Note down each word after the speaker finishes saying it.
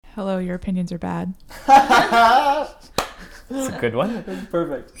Hello, your opinions are bad. That's a good one. That's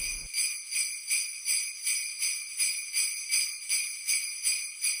perfect.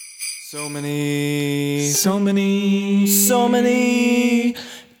 So many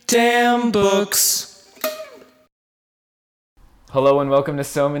damn books. Hello and welcome to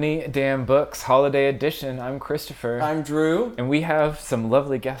So Many Damn Books Holiday Edition. I'm Christopher. I'm Drew. And we have some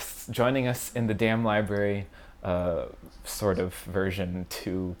lovely guests joining us in the Damn Library, sort of version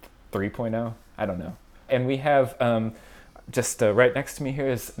 2, 3.0. I don't know. And we have just right next to me here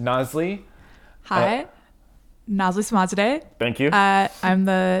is Nazli. Hi, Nazli Samadzadeh. Thank you. I'm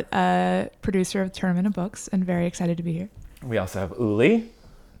the producer of Tournament of Books and very excited to be here. We also have Uli. Do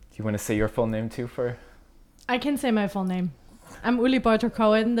you want to say your full name too for? I can say my full name. I'm Uli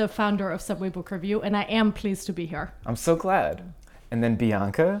Beuter-Cohen, the founder of Subway Book Review, and I am pleased to be here. I'm so glad. And then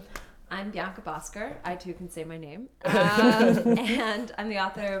Bianca. I'm Bianca Bosker. I too can say my name. And I'm the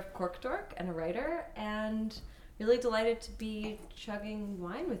author of Cork Dork and a writer, and really delighted to be chugging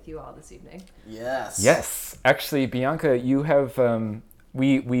wine with you all this evening. Yes. Yes. Actually, Bianca, you have,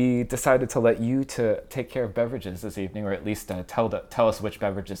 we decided to let you to take care of beverages this evening, or at least tell us which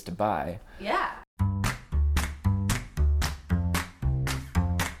beverages to buy. Yeah.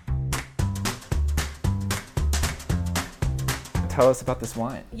 Tell us about this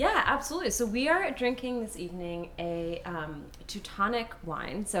wine. Yeah, absolutely. So we are drinking this evening a Teutonic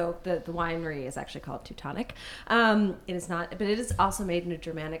wine. So the winery is actually called Teutonic. It is not, but it is also made in a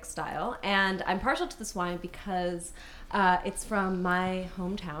Germanic style. And I'm partial to this wine because it's from my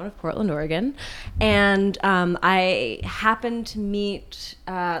hometown of Portland, Oregon. And I happened to meet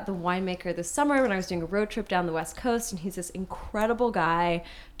the winemaker this summer when I was doing a road trip down the West Coast. And he's this incredible guy,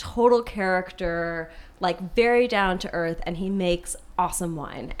 total character, like very down to earth, and he makes awesome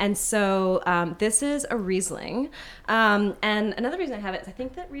wine. And so this is a Riesling. And another reason I have it is I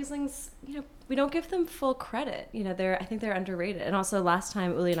think that Rieslings, we don't give them full credit. I think they're underrated. And also last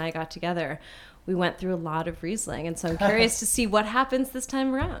time Uli and I got together, we went through a lot of Riesling. And so I'm curious to see what happens this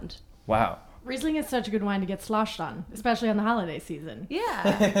time around. Wow. Riesling is such a good wine to get sloshed on, especially on the holiday season.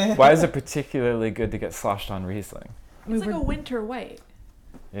 Yeah. Why is it particularly good to get sloshed on Riesling? It's like a winter white.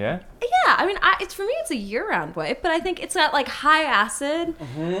 Yeah? Yeah, I mean, it's for me, it's a year-round white, but I think it's got like high acid.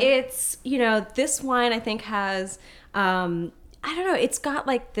 Mm-hmm. It's, this wine I think has, I don't know, it's got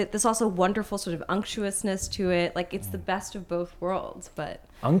like this also wonderful sort of unctuousness to it. Like it's the best of both worlds, but.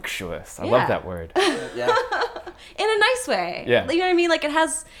 Unctuous. I love that word. Yeah. In a nice way. Yeah. You know what I mean? Like it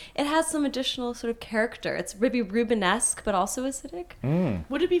has some additional sort of character. It's maybe Rubenesque, but also acidic. Mm.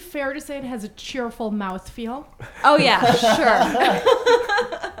 Would it be fair to say it has a cheerful mouthfeel? Oh yeah, sure.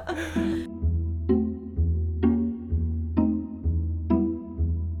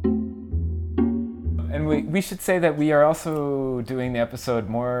 And we should say that we are also doing the episode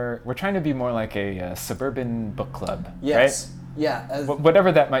more, we're trying to be more like a suburban book club, Yes. right? Yeah.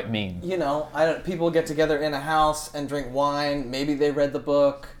 Whatever that might mean. People get together in a house and drink wine. Maybe they read the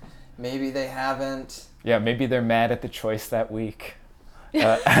book. Maybe they haven't. Yeah, maybe they're mad at the choice that week.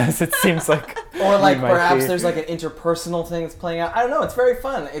 As it seems like. Or like we might perhaps be. there's like an interpersonal thing that's playing out. I don't know. It's very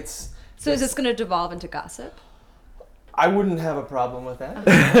fun. So is this going to devolve into gossip? I wouldn't have a problem with that.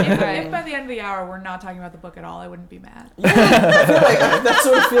 If by the end of the hour we're not talking about the book at all, I wouldn't be mad. Yeah, I feel like that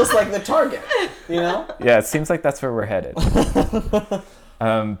sort of feels like the target, Yeah, it seems like that's where we're headed.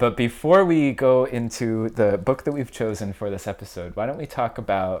 But before we go into the book that we've chosen for this episode, why don't we talk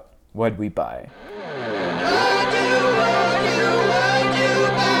about what we buy?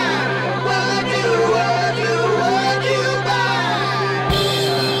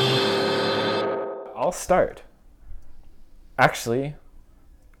 I'll start. Actually,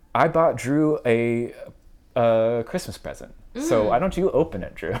 I bought Drew a Christmas present. So why don't you open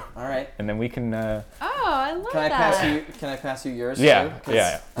it, Drew? All right. And then we can... Oh, I love Can that. I pass you yours? Yeah, too? 'Cause,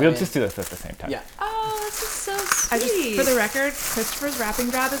 yeah. We'll just do this at the same time. Yeah. Oh, this is so sweet. For the record, Christopher's wrapping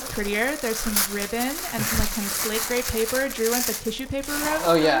grab is prettier. There's some ribbon and some like kind of slate gray paper. Drew went the tissue paper route.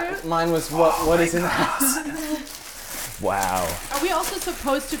 Oh yeah. Mine was what is in the house. Wow. Are we also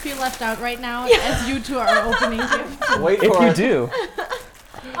supposed to feel left out right now as you two are opening gifts? Wait If for you it. do,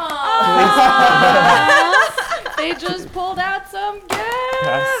 They just pulled out some gifts.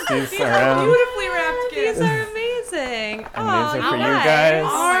 pass these around. Beautifully wrapped These gifts. are amazing. And these are for you nice. guys.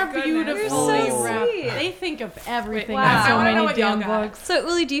 Are my goodness. beautifully You're so wrapped. sweet. They think of everything Wait, in wow. I so wanna know many what y'all damn got. books. So,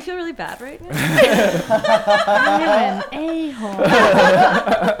 Uli, do you feel really bad right now? I'm an a-hole.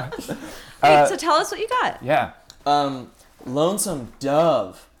 Wait, so tell us what you got. Yeah. Lonesome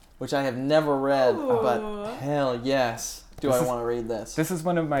Dove, which I have never read, but hell yes. Do I want to read this? This is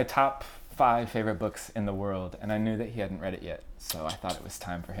one of my top 5 favorite books in the world, and I knew that he hadn't read it yet. So I thought it was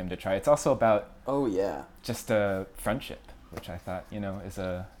time for him to try. It's also about Oh yeah. just a friendship, which I thought, is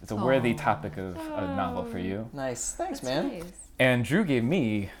a worthy topic of a novel for you. Nice. Thanks, That's man. nice. And Drew gave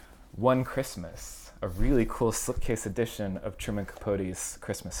me One Christmas, a really cool slipcase edition of Truman Capote's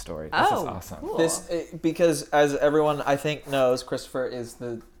Christmas Story. This is awesome. Cool. Because as everyone I think knows, Christopher is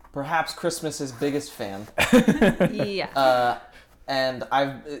perhaps Christmas's biggest fan. Yeah. And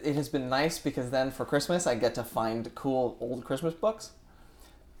it has been nice because then for Christmas I get to find cool old Christmas books.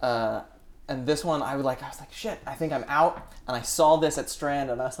 And this one I was like, shit, I think I'm out. And I saw this at Strand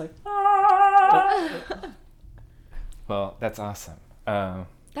and I was like, Well, that's awesome.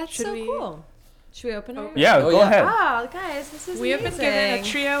 That's Should so we- cool. Should we open it? Yeah, Oh, go yeah. ahead. Wow, guys, this is We have been amazing. given a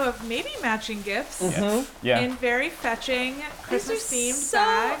trio of maybe matching gifts Yes. Yeah. in very fetching These are Christmas-themed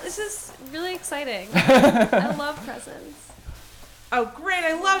bags. This is really exciting. I love presents. Oh, great!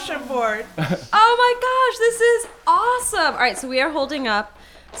 I love Chambord. Oh my gosh, this is awesome! All right, so we are holding up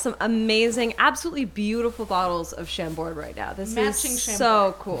some amazing, absolutely beautiful bottles of Chambord right now. This Matching is Chambord.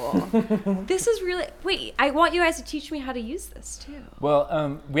 so cool. This is really. Wait, I want you guys to teach me how to use this too.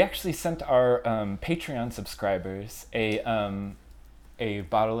 Well, we actually sent our Patreon subscribers a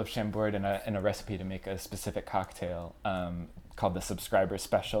bottle of Chambord and a recipe to make a specific cocktail called the Subscriber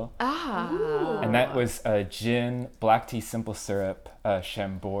Special. And that was gin, black tea simple syrup,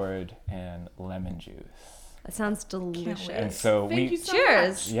 Chambord, and lemon juice. That sounds delicious. And so Thank you so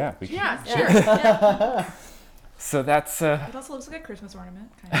Cheers. much. yeah, we Yeah, Yeah. So that's It also looks like a Christmas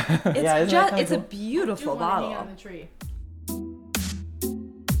ornament. Kind of. It's Yeah, isn't that kinda it's a cool? beautiful Do wanna hang bottle. on the tree.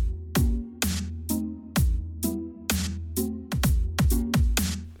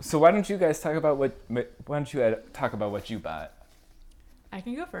 So why don't you guys talk about what you bought? I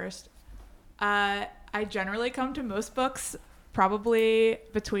can go first. I generally come to most books probably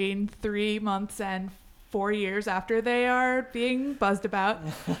between 3 months and 4 years after they are being buzzed about.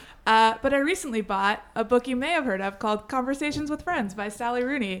 But I recently bought a book you may have heard of called Conversations with Friends by Sally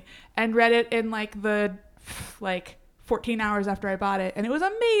Rooney and read it in the 14 hours after I bought it. And it was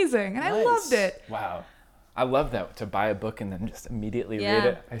amazing. And I Nice. loved it. Wow. I love that, to buy a book and then just immediately read Yeah.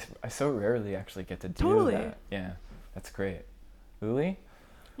 it. I so rarely actually get to do Totally. that. Yeah, that's great. Uli?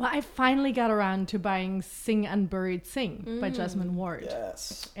 Well, I finally got around to buying Sing Unburied Sing by Jasmine Ward.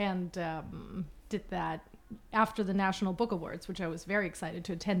 yes. And did that after the National Book Awards, which I was very excited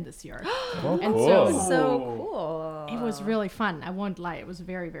to attend this year. Oh, And cool. so- So cool. It was really fun. I won't lie. It was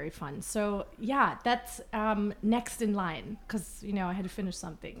very, very fun. So yeah, that's next in line because, I had to finish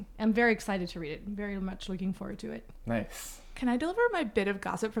something. I'm very excited to read it. I'm very much looking forward to it. Nice. Can I deliver my bit of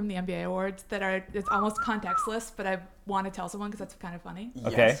gossip from the NBA awards it's almost contextless, but I want to tell someone because that's kind of funny.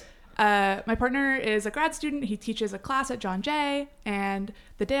 Okay. My partner is a grad student. He teaches a class at John Jay, and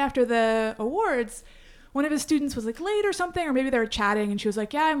the day after the awards, one of his students was late or something, or maybe they were chatting, and she was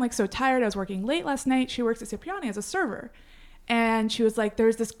like, yeah, I'm so tired. I was working late last night. She works at Cipriani as a server. And she was like,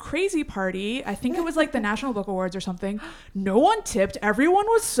 there's this crazy party. I think it was the National Book Awards or something. No one tipped. Everyone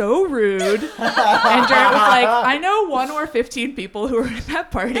was so rude. And Jarrett was like, I know 1 or 15 people who were at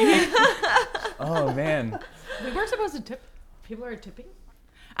that party. Oh, man. We were supposed to tip. People are tipping?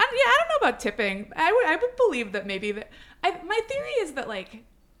 I don't know about tipping. I would believe that maybe my theory is that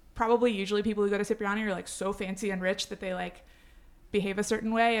probably usually people who go to Cipriani are so fancy and rich that they behave a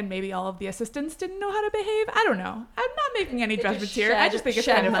certain way, and maybe all of the assistants didn't know how to behave. I don't know. I'm not making any judgments here. I just think it's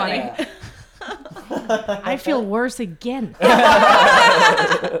kind of funny. I feel worse again.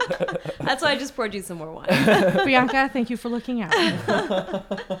 That's why I just poured you some more wine. Bianca, thank you for looking out.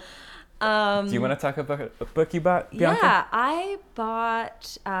 Do you want to talk about a book you bought, Bianca? Yeah, I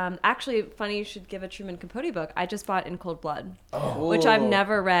bought. Actually, funny you should give a Truman Capote book. I just bought In Cold Blood, which I've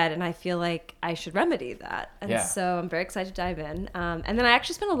never read, and I feel like I should remedy that. And Yeah. so I'm very excited to dive in. And then I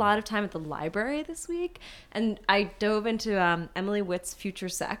actually spent a lot of time at the library this week, and I dove into Emily Witt's Future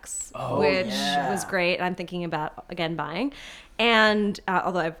Sex, which was great. And I'm thinking about again buying. And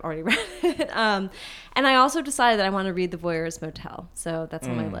although I've already read it, and I also decided that I want to read The Voyeur's Motel, so that's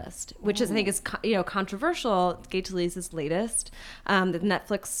on my list, which I think is controversial. Gay Talese's latest, the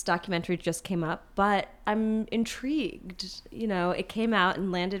Netflix documentary just came up, but I'm intrigued. It came out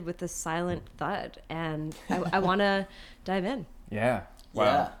and landed with a silent thud, and I want to dive in. Yeah.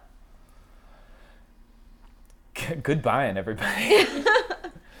 Wow. Good buying, everybody.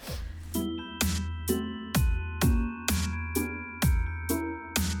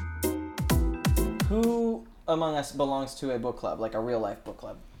 Who among us belongs to a book club, like a real life book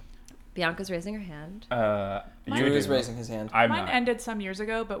club? Bianca's raising her hand. Drew is raising his hand. I'm Mine not. ended some years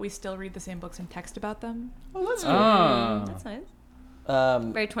ago, but we still read the same books and text about them. Oh, that's That's nice.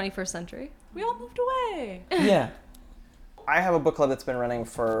 good. Very 21st century. We all moved away. Yeah. I have a book club that's been running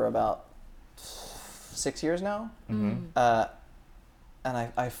for about 6 years now. And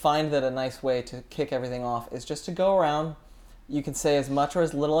I find that a nice way to kick everything off is just to go around. You can say as much or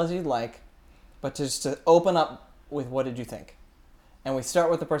as little as you'd like, but just to open up with what did you think? And we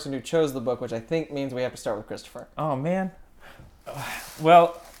start with the person who chose the book, which I think means we have to start with Christopher. Oh, man.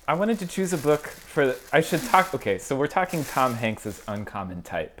 Well, I wanted to choose a book for... Okay, so we're talking Tom Hanks's Uncommon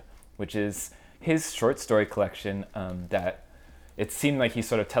Type, which is his short story collection that it seemed like he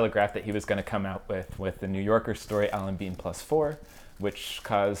sort of telegraphed that he was going to come out with the New Yorker story Alan Bean +4, which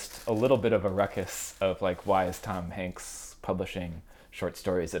caused a little bit of a ruckus of like, why is Tom Hanks publishing short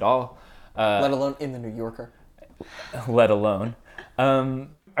stories at all? Let alone in the New Yorker. Let alone.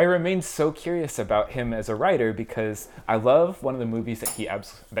 I remain so curious about him as a writer because I love one of the movies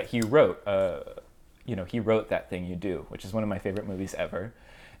that he wrote. He wrote That Thing You Do, which is one of my favorite movies ever.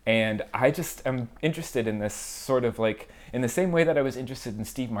 And I just am interested in this sort of like, in the same way that I was interested in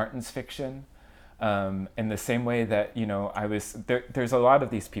Steve Martin's fiction, in the same way that, I was, there's a lot of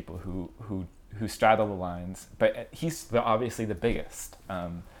these people who straddle the lines, but he's obviously the biggest,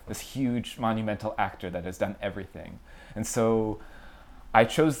 this huge monumental actor that has done everything. And so I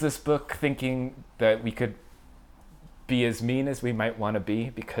chose this book thinking that we could be as mean as we might want to be,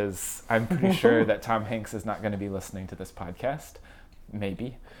 because I'm pretty sure that Tom Hanks is not going to be listening to this podcast.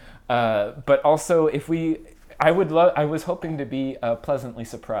 Maybe. But also, I was hoping to be pleasantly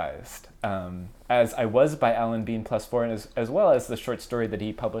surprised, as I was by Alan Bean +4, and as well as the short story that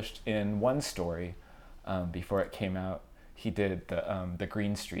he published in One Story before it came out. He did the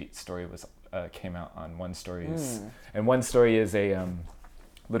Green Street story came out on One Stories, and One Story is a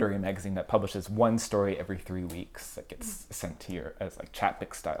literary magazine that publishes one story every 3 weeks that gets sent to as like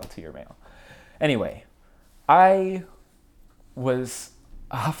Chapbook style to your mail. Anyway, I was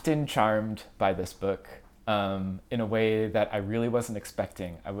often charmed by this book in a way that I really wasn't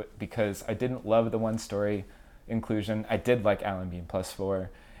expecting. Because I didn't love the One Story inclusion. I did like Alan Bean +4,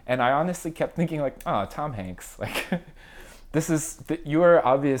 and I honestly kept thinking like, oh, Tom Hanks, like you are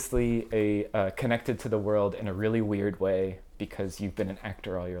obviously connected to the world in a really weird way because you've been an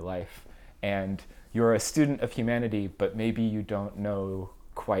actor all your life, and you're a student of humanity, but maybe you don't know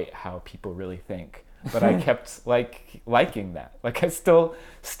quite how people really think. But I kept liking that. Like I still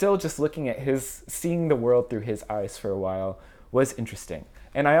just looking at seeing the world through his eyes for a while was interesting.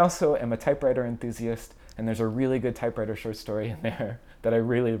 And I also am a typewriter enthusiast, and there's a really good typewriter short story in there that I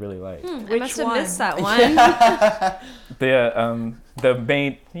really, really like. I must have missed that one. The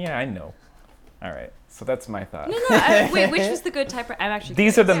main, yeah, I know. All right, so that's my thought. No. Wait, which was the good typewriter? I'm actually.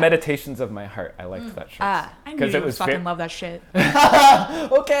 These are the Meditations of My Heart. I liked that short. I knew you would fucking love that shit.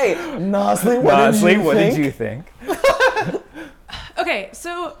 Okay, Nosley, what did you think? Okay,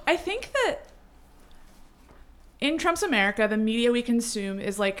 so I think that in Trump's America, the media we consume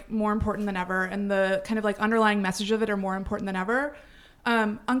is like more important than ever, and the kind of like underlying message of it are more important than ever.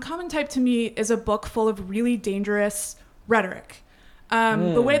 Uncommon Type to me is a book full of really dangerous rhetoric.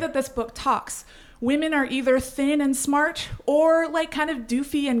 The way that this book talks, women are either thin and smart or like kind of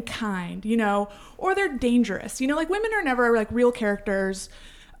doofy and kind, or they're dangerous. Like women are never like real characters.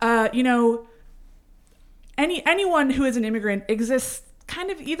 Anyone who is an immigrant exists kind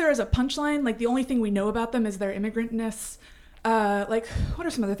of either as a punchline, like the only thing we know about them is their immigrantness. Like, what are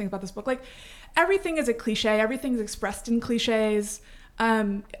some other things about this book? Like, everything is a cliche. Everything's expressed in cliches,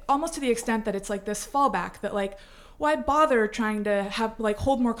 almost to the extent that it's like this fallback that like, why bother trying to have like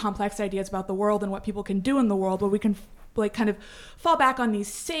hold more complex ideas about the world and what people can do in the world, where we can like kind of fall back on these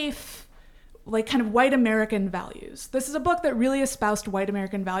safe, like kind of white American values. This is a book that really espoused white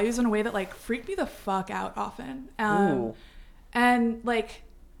American values in a way that like freaked me the fuck out often. And like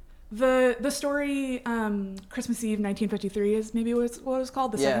the story, Christmas Eve 1953 is maybe what it was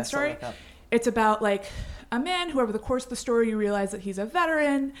called, the second story. Like it's about like a man who over the course of the story you realize that he's a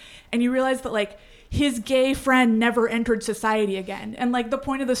veteran, and you realize that like his gay friend never entered society again. And like the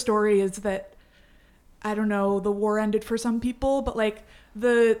point of the story is that, I don't know, the war ended for some people, but like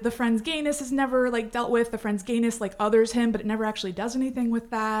the friend's gayness is never like dealt with. The friend's gayness like others him, but it never actually does anything with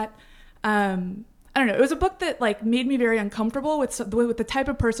that. I don't know. It was a book that like made me very uncomfortable with the type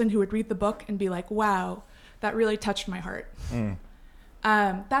of person who would read the book and be like, wow, that really touched my heart.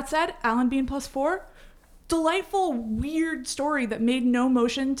 That said, Alan Bean +4, delightful, weird story that made no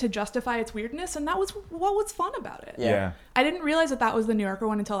motion to justify its weirdness, and that was what was fun about it. Yeah. I didn't realize that was the New Yorker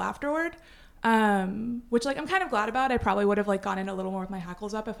one until afterward, which like I'm kind of glad about. I probably would have like gone in a little more with my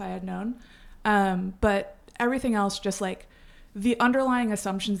hackles up if I had known. But everything else, just like the underlying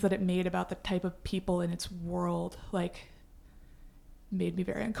assumptions that it made about the type of people in its world, like made me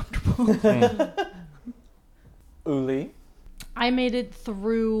very uncomfortable. Uli? I made it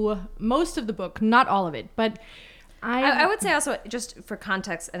through most of the book, not all of it, but I would say also, just for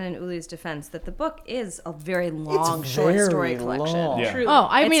context and in Uli's defense, that the book is a very long short story collection. long. Yeah. Truly. Oh,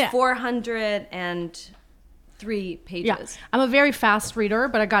 I mean, It's 403 pages. yeah, I'm a very fast reader,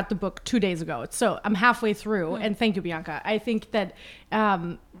 but I got the book 2 days ago, so I'm halfway through. And thank you, Bianca. I think that,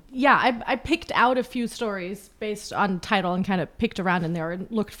 I picked out a few stories based on title and kind of picked around in there and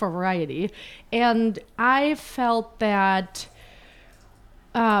looked for variety. And I felt that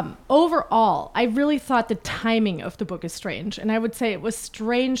overall, I really thought the timing of the book is strange. And I would say it was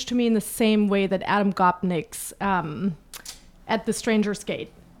strange to me in the same way that Adam Gopnik's At the Stranger's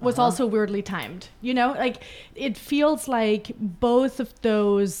Gate was also weirdly timed. You know, like it feels like both of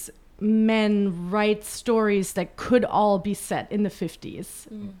those men write stories that could all be set in the 50s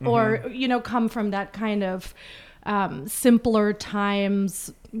or, you know, come from that kind of simpler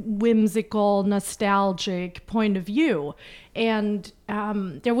times, whimsical, nostalgic point of view. And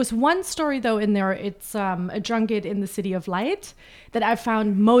there was one story, though, in there. It's A Junket in the City of Light that I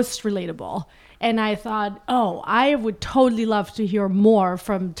found most relatable. And I thought, oh, I would totally love to hear more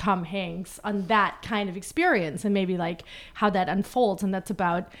from Tom Hanks on that kind of experience and maybe like how that unfolds. And that's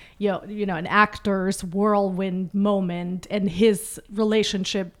about, you know, an actor's whirlwind moment and his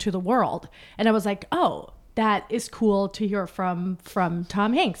relationship to the world. And I was like, oh, that is cool to hear from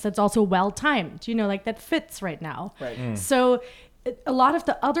Tom Hanks. That's also well timed, you know, like that fits right now. Right. So a lot of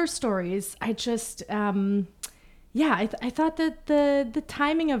the other stories, I just, I thought that the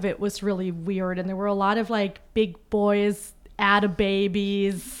timing of it was really weird. And there were a lot of like big boys,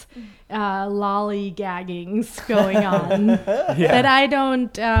 babies, lollygaggings going on that I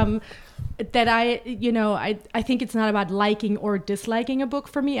don't, I think it's not about liking or disliking a book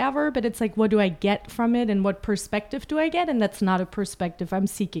for me ever, but it's like, what do I get from it and what perspective do I get? And that's not a perspective I'm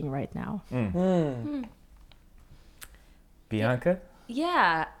seeking right now. Bianca?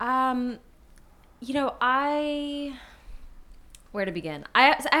 Yeah. Where to begin?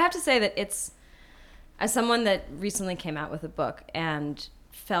 I have to say that it's, as someone that recently came out with a book and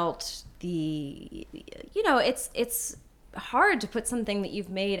felt it's hard to put something that you've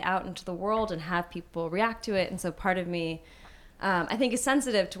made out into the world and have people react to it. And so part of me, I think, is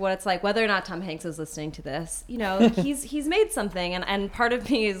sensitive to what it's like, whether or not Tom Hanks is listening to this. You know, he's made something, and part of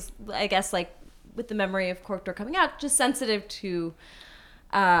me is, I guess, like with the memory of Cork Door coming out, just sensitive to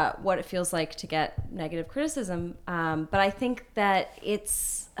what it feels like to get negative criticism. But I think that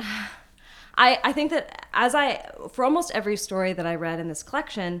it's, I think that for almost every story that I read in this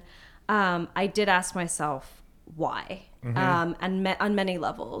collection, I did ask myself why, and on many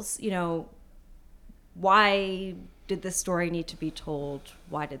levels, you know, why did this story need to be told?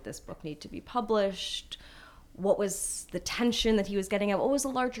 Why did this book need to be published? What was the tension that he was getting at? What was the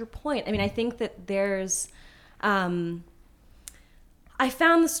larger point? I mean, I think that there's, I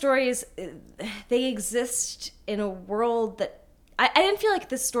found the stories, they exist in a world that, I didn't feel like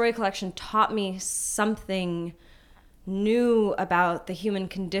this story collection taught me something new about the human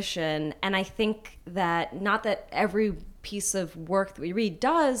condition. And I think that, not that every piece of work that we read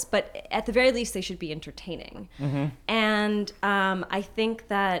does, but at the very least they should be entertaining. And I think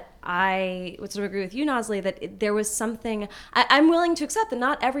that I would sort of agree with you, Nasli, that there was something, I'm willing to accept that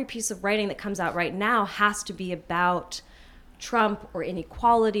not every piece of writing that comes out right now has to be about Trump or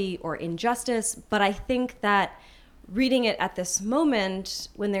inequality or injustice, but I think that reading it at this moment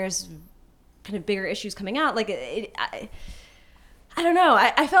when there's kind of bigger issues coming out, like I don't know.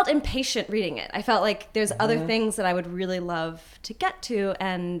 I felt impatient reading it. I felt like there's other things that I would really love to get to,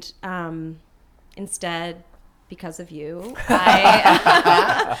 and instead, because of you,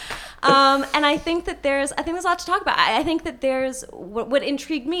 and I think that there's a lot to talk about. I think that there's what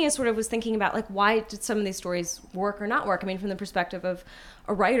intrigued me is sort of was thinking about, like, why did some of these stories work or not work? I mean, from the perspective of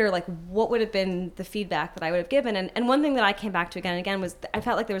a writer, like, what would have been the feedback that I would have given? And one thing that I came back to again and again was I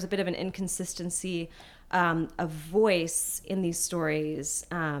felt like there was a bit of an inconsistency of voice in these stories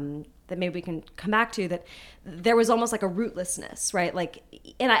that maybe we can come back to, that there was almost like a rootlessness, right? Like,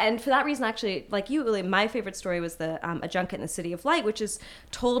 and for that reason, actually, like you, Uli, my favorite story was A Junket in the City of Light, which is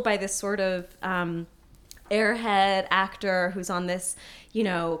told by this sort of airhead actor who's on this, you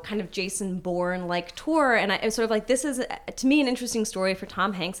know, kind of Jason Bourne-like tour. And I was sort of like, this is, to me, an interesting story for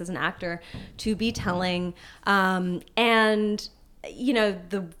Tom Hanks as an actor to be telling. And you know,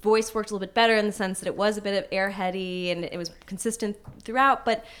 the voice worked a little bit better in the sense that it was a bit of airheady and it was consistent throughout.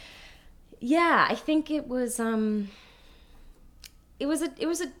 But yeah, I think it was a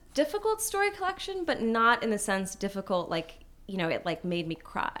difficult story collection, but not in the sense difficult, like, you know, it like made me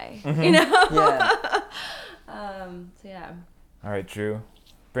cry, you know? Yeah. So yeah. All right, Drew,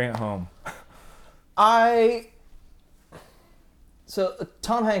 bring it home. So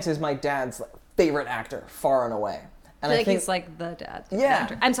Tom Hanks is my dad's favorite actor, far and away. And I feel like he's like the dad. Yeah.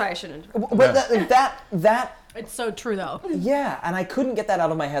 Actor. I'm sorry, I shouldn't. But that It's so true, though. yeah, and I couldn't get that out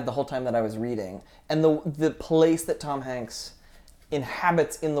of my head the whole time that I was reading. And the place that Tom Hanks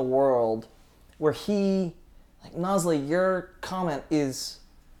inhabits in the world, where he, like, Nosley, your comment is,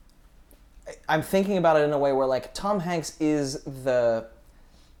 I'm thinking about it in a way where, like, Tom Hanks is the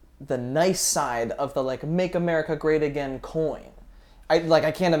nice side of the, like, Make America Great Again coin.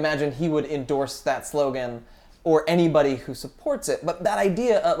 I can't imagine he would endorse that slogan or anybody who supports it. But that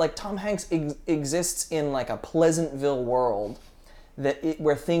idea, like, Tom Hanks exists in, like, a Pleasantville world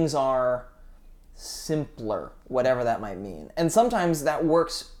where things are simpler, whatever that might mean. And sometimes that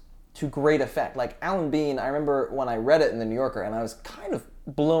works to great effect. Like Alan Bean, I remember when I read it in the New Yorker, and I was kind of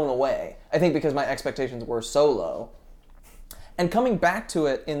blown away. I think because my expectations were so low. And coming back to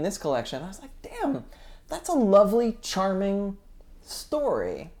it in this collection, I was like, damn, that's a lovely, charming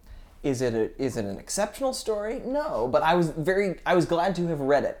story. Is it an exceptional story? No, but I was glad to have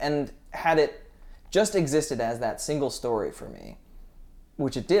read it, and had it just existed as that single story for me,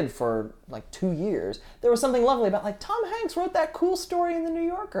 which it did for like 2 years, there was something lovely about, like, Tom Hanks wrote that cool story in the New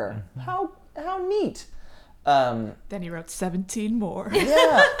Yorker. How neat. Then he wrote 17 more.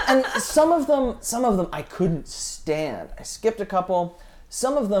 Yeah, and some of them I couldn't stand. I skipped a couple.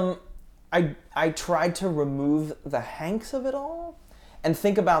 Some of them I tried to remove the Hanks of it all and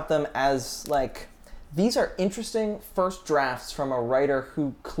think about them as, like, these are interesting first drafts from a writer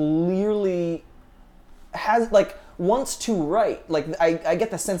who clearly has, like, wants to write. Like, I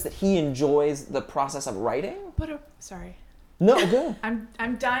get the sense that he enjoys the process of writing. But sorry. No, go.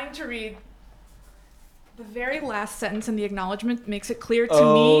 I'm dying to read. The very last sentence in the acknowledgement makes it clear to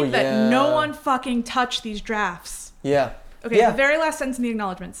Oh, me that yeah. no one fucking touched these drafts. Yeah. Okay, Yeah. the very last sentence in the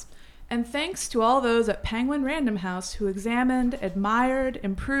acknowledgements. And thanks to all those at Penguin Random House who examined, admired,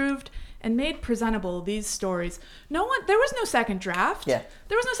 improved, and made presentable these stories. There was no second draft. Yeah.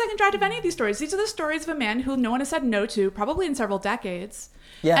 There was no second draft of any of these stories. These are the stories of a man who no one has said no to, probably in several decades.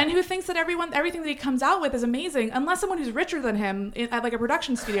 Yeah. And who thinks that everything that he comes out with is amazing, unless someone who's richer than him at like a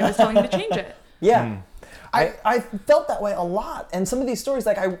production studio is telling him to change it. Yeah. I felt that way a lot. And some of these stories,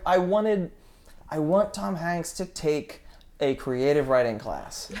 like, I want Tom Hanks to take a creative writing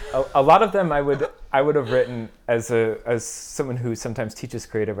class. A lot of them I would have written as someone who sometimes teaches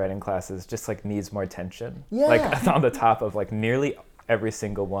creative writing classes, just like needs more attention. Yeah. Like on the top of like nearly every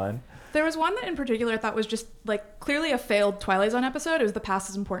single one. There was one that in particular I thought was just like clearly a failed Twilight Zone episode. It was The Past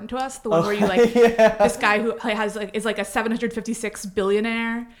is Important to Us. The one where you like this guy who is like a 756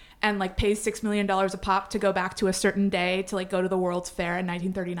 billionaire and like pays $6 million a pop to go back to a certain day to like go to the World's Fair in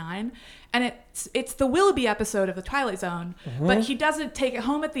 1939. And it's the Willoughby episode of the Twilight Zone, but he doesn't take it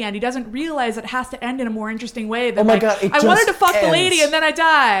home at the end. He doesn't realize it has to end in a more interesting way than Oh my like, God, it I wanted just to fuck the ends. lady and then I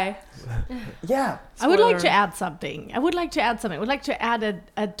die. Yeah. I would like Spoiler. to add something. I would like to add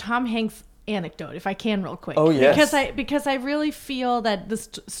a Tom Hanks anecdote, if I can, real quick. Oh, yes. Because I really feel that this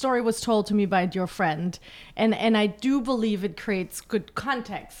story was told to me by a dear friend, and I do believe it creates good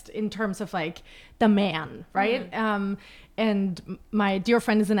context in terms of like the man, right? And my dear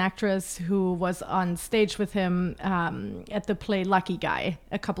friend is an actress who was on stage with him at the play Lucky Guy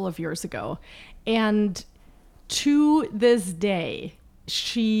a couple of years ago, and to this day,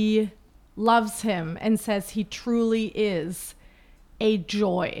 she loves him and says he truly is a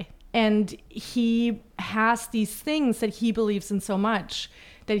joy. And he has these things that he believes in so much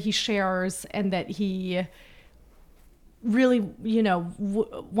that he shares and that he really,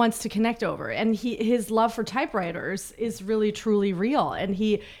 wants to connect over. And his love for typewriters is really, truly real. And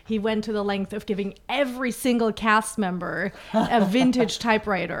he went to the length of giving every single cast member a vintage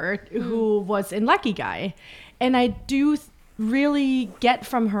typewriter who was in Lucky Guy. And I do really get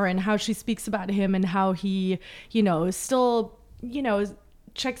from her and how she speaks about him and how he, still,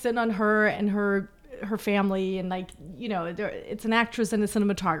 checks in on her and her family, and like, it's an actress and a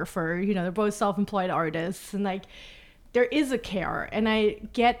cinematographer, they're both self-employed artists, and like there is a care. And I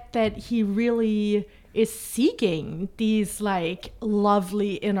get that he really is seeking these like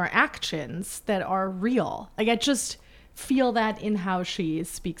lovely interactions that are real. Like I just feel that in how she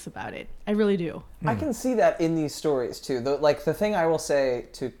speaks about it. I really do. I can see that in these stories too. The thing I will say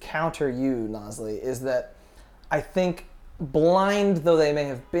to counter you, Nosley, is that I think, blind though they may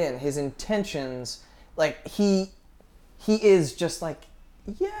have been, his intentions, like he is just like,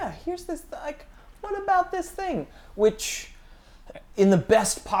 yeah, here's this, like, what about this thing? Which, in the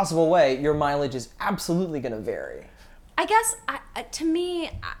best possible way, your mileage is absolutely going to vary. I guess to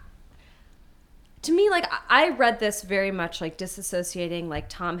me, like, I read this very much like disassociating like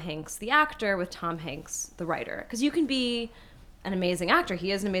Tom Hanks the actor with Tom Hanks the writer, because you can be an amazing actor.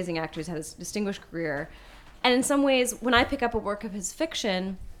 He is an amazing actor. He's had a distinguished career. And in some ways, when I pick up a work of his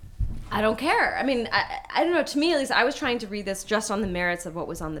fiction, I don't care. I mean, I don't know. To me, at least, I was trying to read this just on the merits of what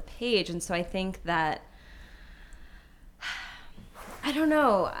was on the page. And so I think that, I don't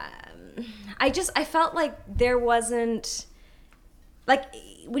know. I felt like there wasn't, like,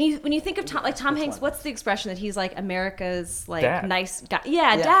 when you think of Tom Hanks, what's the expression that he's like America's like Dad. nice guy?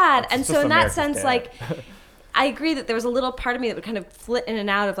 Yeah, dad. And It's so just in that America's sense, dad. like, I agree that there was a little part of me that would kind of flit in and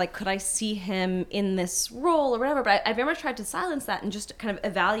out of like, could I see him in this role or whatever? But I very much tried to silence that and just kind of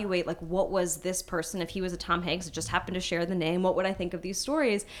evaluate like, what was this person? If he was a Tom Hanks, it just happened to share the name, what would I think of these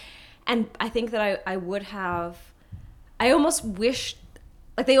stories? And I think that I would have, I almost wished,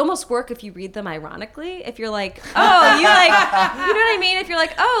 like they almost work if you read them ironically. If you're like, oh, you like, you know what I mean? If you're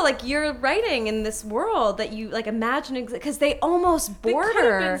like, oh, like you're writing in this world that you like imagine, because they almost They border. could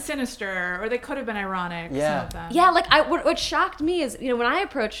have been sinister, or they could have been ironic. Yeah. Some of them. Yeah, like what shocked me is, you know, when I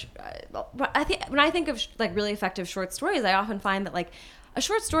approach, when I think of like really effective short stories, I often find that like a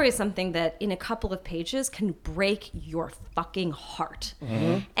short story is something that in a couple of pages can break your fucking heart,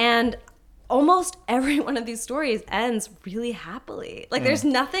 and almost every one of these stories ends really happily. Like there's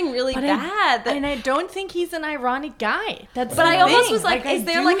nothing really bad. And I don't think he's an ironic guy. That's But the I almost thing. was like, I is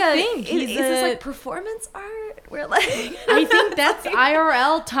there do like a think is he's this a- like performance art? Where like I think that's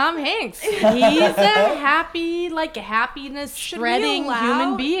IRL Tom Hanks. He's a happy, like happiness spreading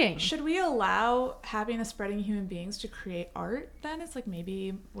human being. Should we allow happiness spreading human beings to create art? Then it's like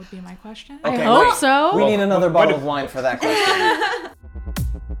maybe would be my question. I Okay, hope wait. so. We need another what bottle if- of wine for that question.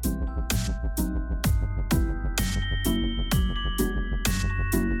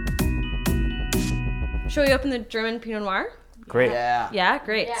 Should we open the German Pinot Noir? Great. Yeah. Yeah,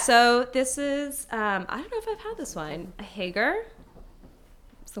 great. So this is I don't know if I've had this wine. A Hager.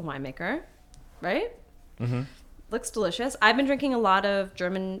 It's the winemaker, right? Mm-hmm. Looks delicious. I've been drinking a lot of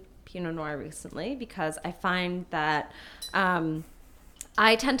German Pinot Noir recently because I find that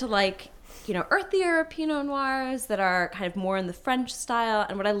I tend to like, you know, earthier Pinot Noirs that are kind of more in the French style.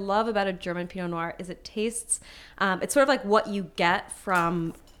 And what I love about a German Pinot Noir is it tastes, it's sort of like what you get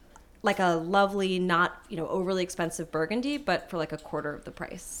from like a lovely, not, you know, overly expensive Burgundy, but for like a quarter of the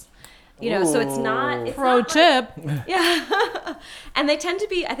price. You know, so it's not. It's Pro not like- tip. yeah. And they tend to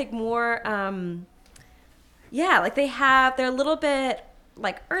be, I think, more, like they're a little bit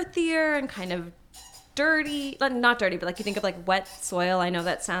like earthier and kind of dirty, like not dirty, but like you think of like wet soil. I know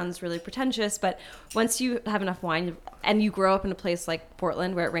that sounds really pretentious, but once you have enough wine and you grow up in a place like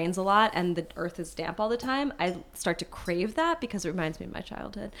Portland where it rains a lot and the earth is damp all the time, I start to crave that because it reminds me of my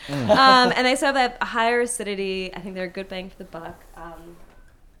childhood. And they still have a higher acidity. I think they're a good bang for the buck. And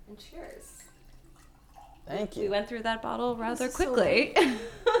cheers. Thank We you. went through that bottle rather quickly.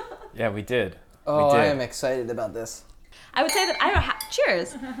 Yeah, we did. Oh, we did. I am excited about this. I would say that I don't.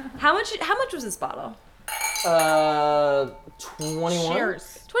 Cheers. How much was this bottle? 21.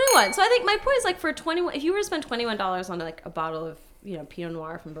 Cheers. 21. So I think my point is like for 21, if you were to spend $21 on like a bottle of, you know, Pinot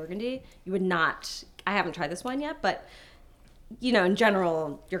Noir from Burgundy, you would not. I haven't tried this wine yet, but you know, in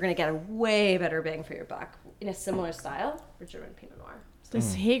general, you're going to get a way better bang for your buck in a similar style for German Pinot Noir.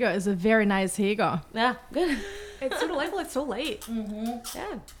 This Hager is a very nice Hager. Yeah, good. It's so delightful. It's so late.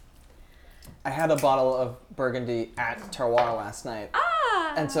 Yeah. I had a bottle of Burgundy at Terroir last night.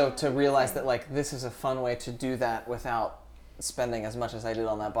 And so to realize that like this is a fun way to do that without spending as much as I did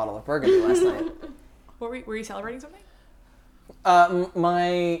on that bottle of Burgundy last night. Were you celebrating something?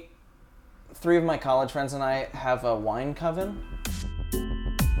 My 3 of my college friends and I have a wine coven.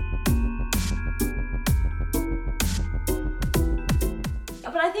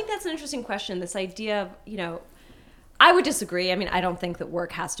 But I think that's an interesting question. This idea of, you know, I would disagree. I mean, I don't think that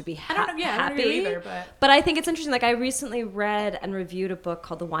work has to be I don't know. Yeah, happy. I don't agree either. But But I think it's interesting. Like I recently read and reviewed a book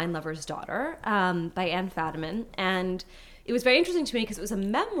called The Wine Lover's Daughter by Anne Fadiman, and it was very interesting to me because it was a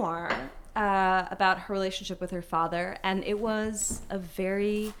memoir about her relationship with her father, and it was a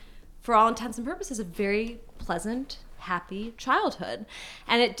very, for all intents and purposes, a very pleasant, happy childhood.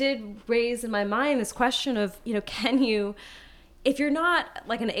 And it did raise in my mind this question of, you know, can you, if you're not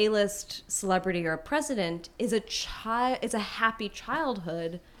like an A-list celebrity or a president, is a happy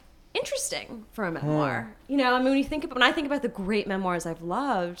childhood interesting for a memoir? You know, I mean, when I think about the great memoirs I've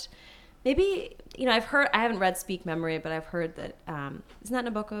loved, maybe, you know, I haven't read Speak Memory, but I've heard that, isn't that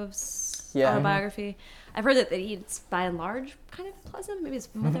Nabokov's autobiography? I've heard that he's by and large kind of pleasant. Maybe his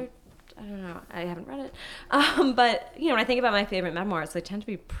mother, I don't know. I haven't read it. But, you know, when I think about my favorite memoirs, they tend to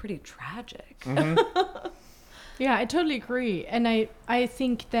be pretty tragic. Yeah, I totally agree. And I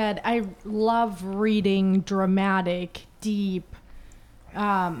think that I love reading dramatic, deep,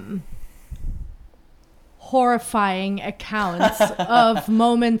 horrifying accounts of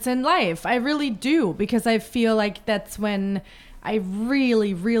moments in life. I really do, because I feel like that's when I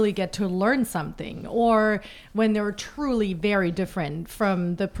really, really get to learn something, or when they're truly very different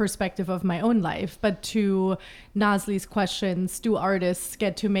from the perspective of my own life. But to Nasli's questions, do artists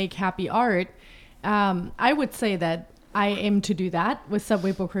get to make happy art? I would say that I aim to do that with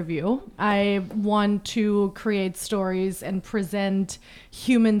Subway Book Review. I want to create stories and present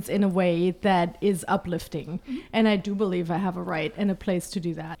humans in a way that is uplifting. And I do believe I have a right and a place to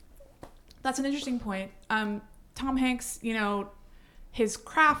do that. That's an interesting point. Tom Hanks, his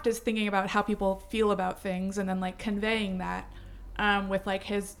craft is thinking about how people feel about things and then like conveying that with like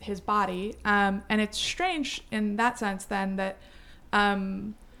his body. And it's strange in that sense then that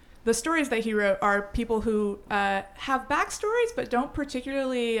the stories that he wrote are people who have backstories but don't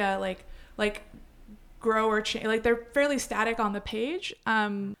particularly like grow or change. Like they're fairly static on the page.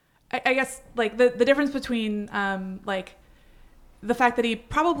 I guess like the difference between like the fact that he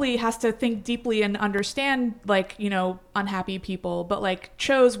probably has to think deeply and understand like, unhappy people, but like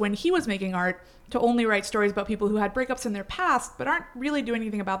chose when he was making art to only write stories about people who had breakups in their past, but aren't really doing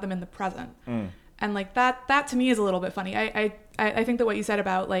anything about them in the present. And like that to me is a little bit funny. I think that what you said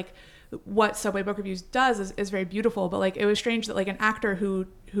about like what Subway Book Reviews does is very beautiful, but like it was strange that like an actor who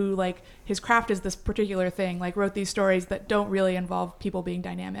like his craft is this particular thing, like wrote these stories that don't really involve people being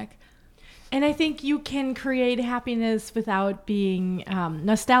dynamic. And I think you can create happiness without being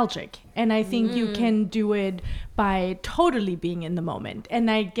nostalgic. And I think you can do it by totally being in the moment.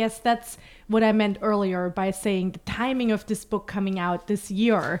 And I guess that's what I meant earlier by saying the timing of this book coming out this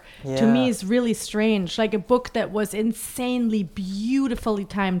year to me is really strange. Like a book that was insanely beautifully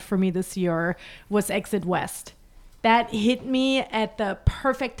timed for me this year was Exit West. That hit me at the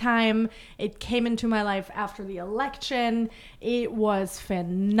perfect time. It came into my life after the election. It was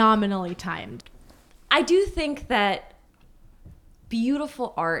phenomenally timed. I do think that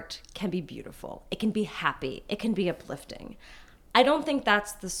beautiful art can be beautiful. It can be happy. It can be uplifting. I don't think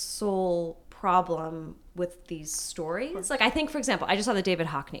that's the sole problem with these stories. Like I think, for example, I just saw the David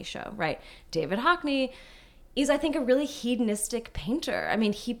Hockney show, right? David Hockney is, I think, a really hedonistic painter. I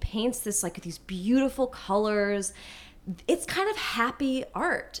mean, he paints this like these beautiful colors. It's kind of happy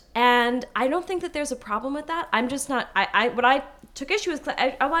art. And I don't think that there's a problem with that. I'm just not, what I took issue with,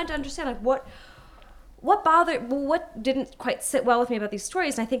 I wanted to understand like what didn't quite sit well with me about these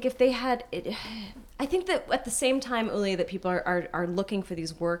stories. And I think if they had, I think that at the same time, Uli, that people are looking for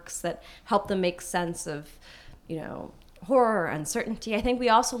these works that help them make sense of, horror, uncertainty. I think we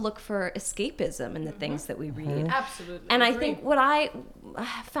also look for escapism in the things that we read. Absolutely. And I think what I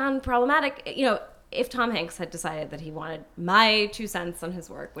found problematic, if Tom Hanks had decided that he wanted my 2 cents on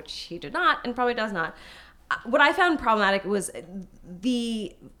his work, which he did not and probably does not, what I found problematic was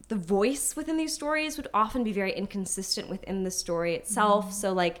the voice within these stories would often be very inconsistent within the story itself.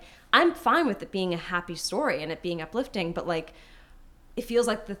 So like I'm fine with it being a happy story and it being uplifting, but like it feels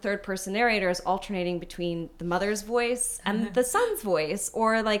like the third person narrator is alternating between the mother's voice and the son's voice,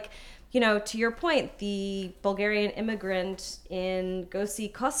 or like, to your point, the Bulgarian immigrant in Go See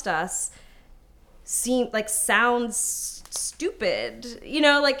Kostas sounds stupid,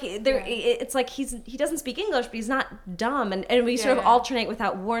 it's like he doesn't speak English, but he's not dumb, and we sort of alternate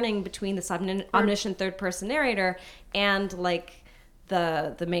without warning between this omniscient third person narrator and like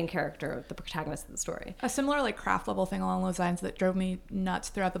the main character, the protagonist of the story. A similar like craft level thing along those lines that drove me nuts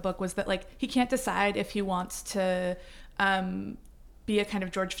throughout the book was that like he can't decide if he wants to be a kind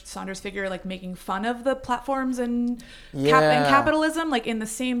of George Saunders figure, like making fun of the platforms and capitalism. Like in the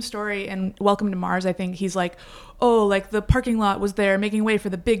same story in Welcome to Mars, I think he's like, oh, like the parking lot was there making way for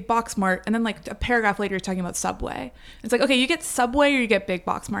the big box mart. And then like a paragraph later, he's talking about Subway. It's like, okay, you get Subway or you get big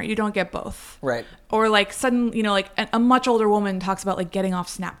box mart. You don't get both. Right. Or like suddenly, like a much older woman talks about like getting off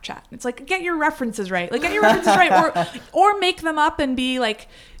Snapchat. It's like, get your references right. Like get your references right. Or make them up and be like,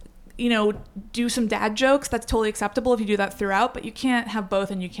 do some dad jokes. That's totally acceptable if you do that throughout, but you can't have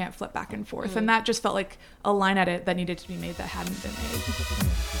both and you can't flip back and forth. And that just felt like a line edit that needed to be made that hadn't been made.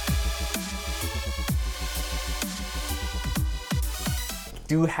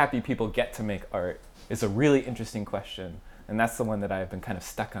 Do happy people get to make art is a really interesting question. And that's the one that I've been kind of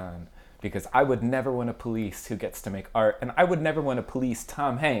stuck on, because I would never want to police who gets to make art. And I would never want to police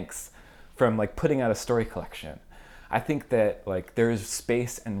Tom Hanks from like putting out a story collection. I think that like there's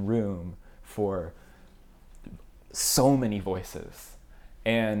space and room for so many voices.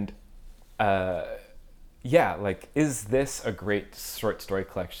 And like, is this a great short story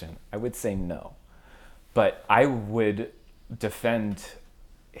collection? I would say no. But I would defend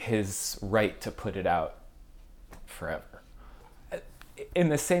his right to put it out forever. in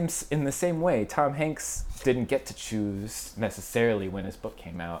the same way, Tom Hanks didn't get to choose necessarily when his book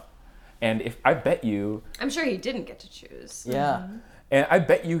came out, and if I bet you, I'm sure he didn't get to choose. Yeah. and I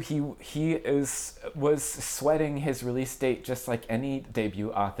bet you was sweating his release date just like any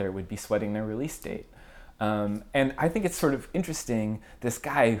debut author would be sweating their release date. And I think it's sort of interesting, this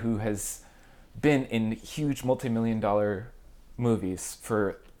guy who has been in huge multi-million-dollar movies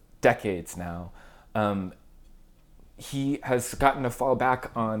for decades now, he has gotten to fall back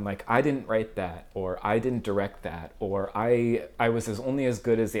on, like, I didn't write that, or I didn't direct that, or I was only as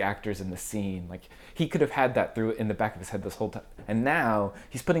good as the actors in the scene. Like, he could have had that through in the back of his head this whole time. And now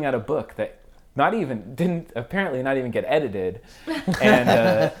he's putting out a book that didn't get edited,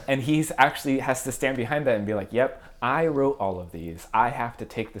 and he's actually has to stand behind that and be like, yep, I wrote all of these. I have to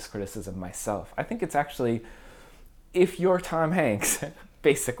take this criticism myself. I think it's actually, if you're Tom Hanks,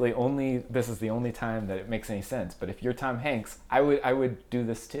 basically this is the only time that it makes any sense. But if you're Tom Hanks, I would do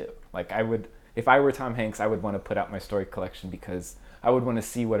this too. Like, if I were Tom Hanks, I would want to put out my story collection because I would want to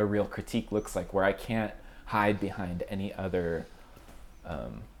see what a real critique looks like, where I can't hide behind any other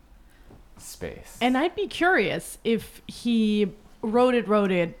space. And I'd be curious if he wrote it,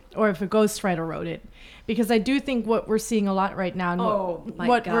 or if a ghostwriter wrote it, because I do think what we're seeing a lot right now, and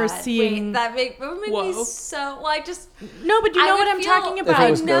what we're seeing. Wait, that made me so. Well, I just no, but you know what I'm talking If about.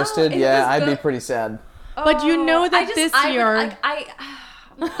 it was ghosted, I'd be pretty sad. But you know that this year,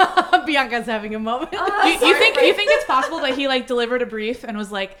 I Bianca's having a moment. You think it's possible that he like delivered a brief and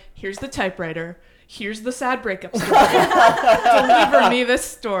was like, here's the typewriter, here's the sad breakup story, deliver me this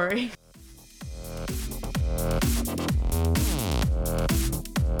story.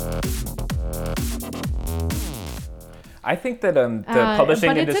 I think that the publishing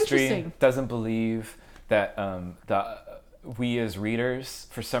but it's industry interesting. doesn't believe that we as readers,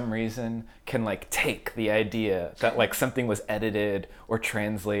 for some reason, can like take the idea that like something was edited or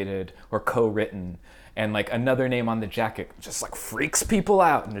translated or co-written, and like another name on the jacket just like freaks people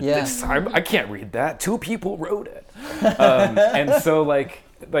out. And this time, I can't read that. 2 people wrote it, and so like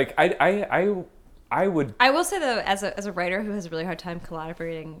I would. I will say though, as a writer who has a really hard time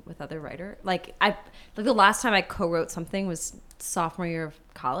collaborating with other writer, like the last time I co-wrote something was sophomore year of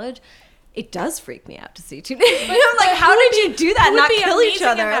college. It does freak me out to see 2 names. I'm like, how did you do that? And not kill each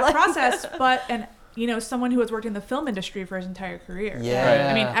other? In that Like, process, but someone who has worked in the film industry for his entire career. Yeah.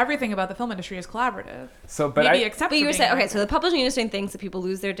 I mean, everything about the film industry is collaborative. So, but you were saying, okay, so the publishing industry thinks that people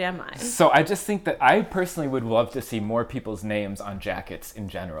lose their damn minds. So I just think that I personally would love to see more people's names on jackets in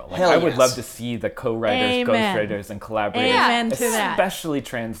general. Like, Hell I would yes. love to see the co-writers, Amen. ghostwriters, and collaborators, Amen to that. especially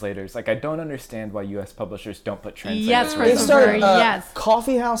translators. Like, I don't understand why U.S. publishers don't put translators. Yes, in They their Christopher. started. Yes.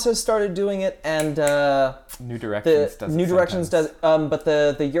 Coffee House has started doing it, and New Directions does it New Directions sometimes. does. But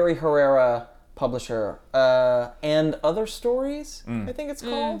the Yuri Herrera publisher and Other Stories, I think it's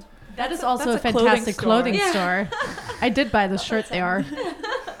called. That is also a that's a clothing fantastic store. clothing store. I did buy the shirt there.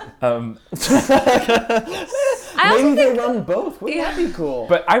 Maybe they run both. Wouldn't that be cool?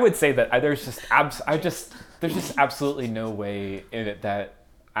 But I would say that there's just absolutely no way in it that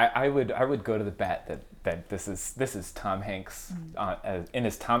I would go to the bet that this is Tom Hanks in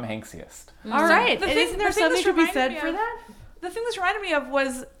his Tom Hanksiest. All right. The And thing- isn't there the thing something this to be reminded said me for of- that? The thing this reminded me of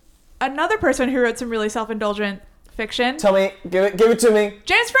was another person who wrote some really self-indulgent fiction. Tell me, give it to me.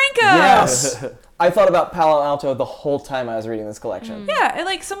 James Franco. Yes. I thought about Palo Alto the whole time I was reading this collection. Yeah, and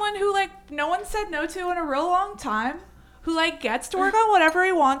like someone who like no one said no to in a real long time, who like gets to work on whatever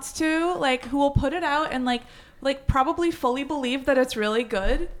he wants to, like who will put it out and like probably fully believe that it's really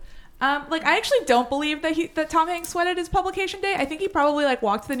good. Like I actually don't believe that Tom Hanks sweated his publication day. I think he probably like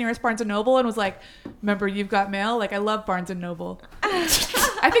walked to the nearest Barnes and Noble and was like, "Remember, you've got mail." Like I love Barnes and Noble.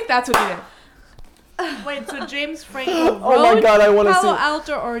 I think that's what he did. Wait, so James Franco wrote Oh my God, I wanna Palo see-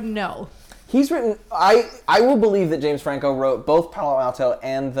 Alto or no? He's written. I will believe that James Franco wrote both Palo Alto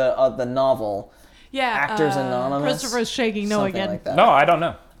and the novel Yeah, Actors Anonymous. Christopher's shaking no something again. like that. No, I don't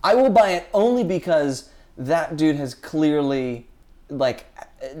know. I will buy it only because that dude has clearly, like,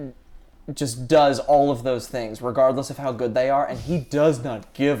 just does all of those things, regardless of how good they are, and he does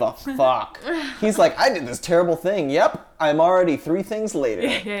not give a fuck. He's like, I did this terrible thing. Yep, I'm already 3 things later.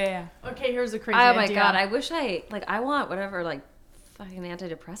 Yeah. Okay, here's a crazy Oh my idea. god, I wish I want whatever like fucking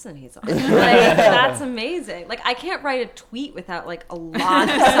antidepressant he's on. Like, that's amazing. Like I can't write a tweet without like a lot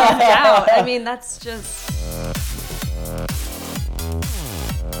of self-doubt. I mean, that's just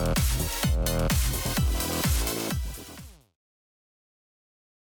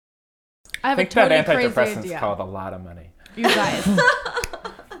I have I think a totally that crazy antidepressants idea. called a lot of money. You guys.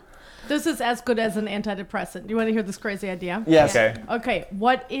 This is as good as an antidepressant. Do you want to hear this crazy idea? Yes. Okay. Okay,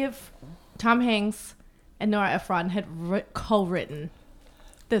 what if Tom Hanks and Nora Ephron had co-written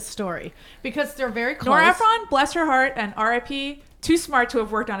this story because they're very close. Nora Ephron, bless her heart, and R.I.P. Too smart to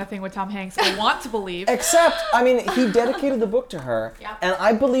have worked on a thing with Tom Hanks. I want to believe. Except, I mean, he dedicated the book to her, Yep. and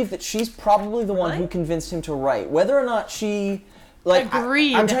I believe that she's probably the one who convinced him to write. Whether or not she, like,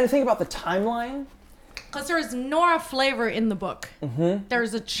 Agreed. I'm trying to think about the timeline. Because there's Nora flavor in the book. Mm-hmm.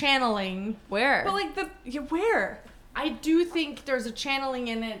 There's a channeling. Where? But like where? I do think there's a channeling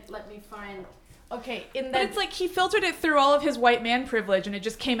in it. Let me find. Okay, in But that. it's like he filtered it through all of his white man privilege, and it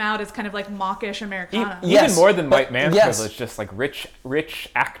just came out as kind of like mawkish Americana. Yes, Even more than but- white man yes. privilege, just like rich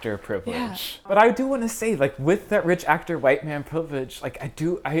actor privilege. Yeah. But I do want to say, like, with that rich actor white man privilege, like,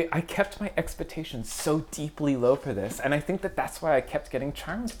 I kept my expectations so deeply low for this, and I think that that's why I kept getting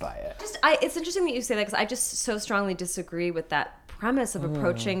charmed by it. It's interesting that you say that because I just so strongly disagree with that premise of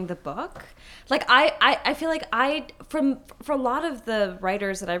approaching the book. Like I feel like for a lot of the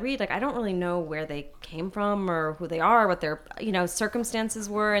writers that I read, like I don't really know where they came from or who they are, what their circumstances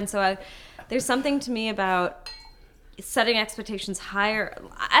were, and so there's something to me about setting expectations higher.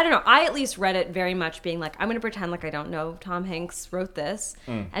 I don't know. I at least read it very much being like, I'm going to pretend like I don't know Tom Hanks wrote this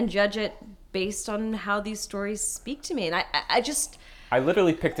and judge it based on how these stories speak to me. And I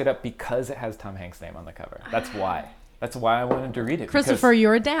literally picked it up because it has Tom Hanks' name on the cover. That's why. That's why I wanted to read it. Christopher,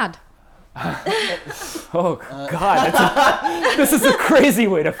 you're a dad. Oh, God. This is a crazy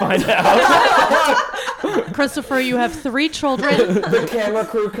way to find out. Christopher, you have 3 children. The camera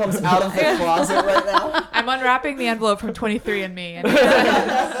crew comes out of the closet right now. I'm unwrapping the envelope from 23andMe.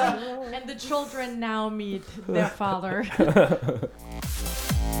 And And the children now meet their father.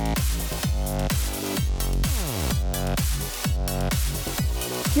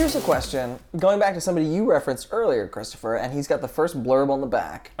 Here's a question. Going back to somebody you referenced earlier, Christopher, and he's got the first blurb on the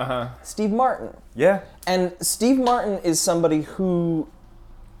back. Steve Martin. Yeah. And Steve Martin is somebody who,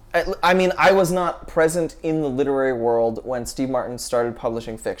 I mean, I was not present in the literary world when Steve Martin started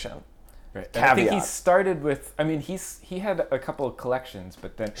publishing fiction. Right. And I think he Caveat. started with, I mean, he had a couple of collections,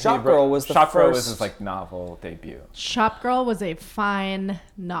 but then Shop Girl was the Shop Girl was first- his like novel debut. Shop Girl was a fine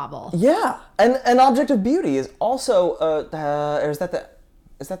novel. Yeah, and An Object of Beauty is also, is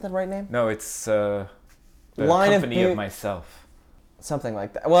that the right name? No, it's the Line of Company of Beau- Myself. Something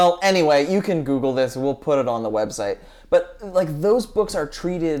like that. Well, anyway, you can Google this. We'll put it on the website. But like those books are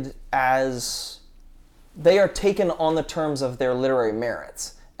treated as they are taken on the terms of their literary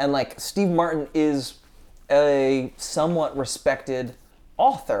merits. And like Steve Martin is a somewhat respected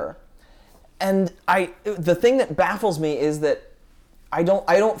author. And the thing that baffles me is that I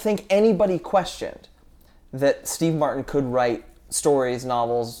don't think anybody questioned that Steve Martin could write stories,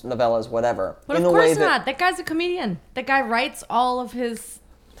 novels, novellas, whatever. But in of the way course that, not. That guy's a comedian. That guy writes all of his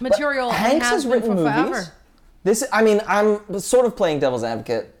material and Hanks has has been written for movies. forever. This, I mean, I'm sort of playing devil's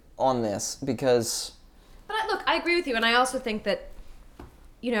advocate on this because But look, I agree with you, and I also think that,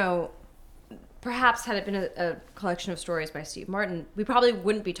 perhaps had it been a collection of stories by Steve Martin, we probably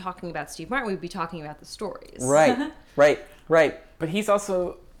wouldn't be talking about Steve Martin. We'd be talking about the stories. right. But he's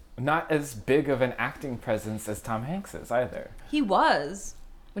also not as big of an acting presence as Tom Hanks is either. He was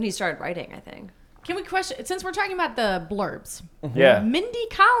when he started writing, I think. Can we question, since we're talking about the blurbs, Yeah. Mindy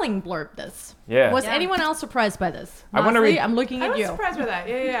Kaling blurbed this. Yeah. Was Yeah. anyone else surprised by this? I wanna Honestly, read- I'm looking I at was you. surprised by that.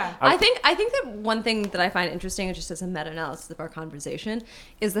 Yeah. I think that one thing that I find interesting, just as a meta-analysis of our conversation,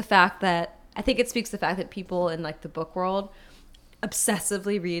 is the fact that I think it speaks to the fact that people in like the book world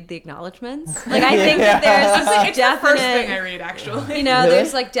obsessively read the acknowledgments. Like I think that there's this It's the first thing I definite, read, actually. you know,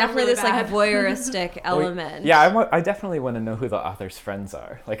 there's like definitely really this like bad. voyeuristic element. Yeah, I definitely want to know who the author's friends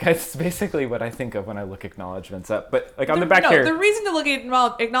are. Like, it's basically what I think of when I look acknowledgments up. But, like, on the back here... The reason to look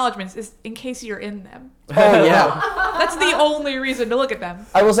at acknowledgements is in case you're in them. Oh yeah. That's the only reason to look at them.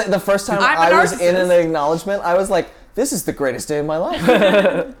 I will say the first time I'm a I was in an narcissist. acknowledgement, I was like, "This is the greatest day of my life."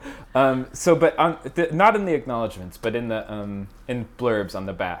 But not in the acknowledgments, but in the in blurbs on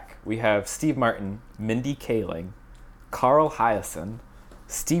the back, we have Steve Martin, Mindy Kaling, Carl Hyacin,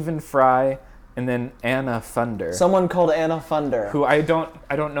 Stephen Fry, and then Anna Funder, Someone called Anna Funder. who I don't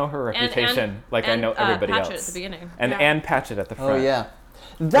know her reputation like I know everybody Patchett else. at the beginning. And Yeah. Anne Patchett at the front. Oh yeah.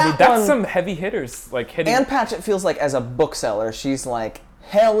 I That mean, that's one, some heavy hitters, like hitting. Anne Patchett feels like as a bookseller, she's like,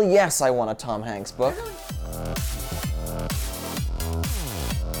 "Hell yes, I want a Tom Hanks book."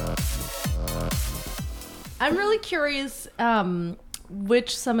 I'm really curious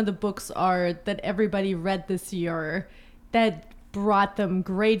which some of the books are that everybody read this year that brought them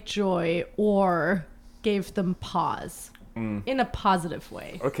great joy or gave them pause in a positive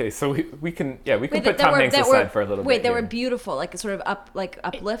way. Okay, so we can put that Tom were- Hanks that aside were- for a little bit. Wait, they were here. beautiful, like sort of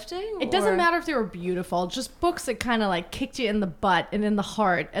uplifting. It doesn't or- matter if they were beautiful, just books that kind of like kicked you in the butt and in the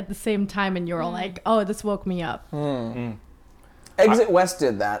heart at the same time, and you're all like, oh, this woke me up. Exit West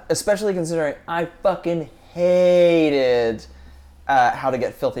did that, especially considering I fucking hated How to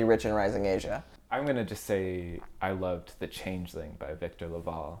Get Filthy Rich in Rising Asia. I'm gonna just say I loved The Changeling by Victor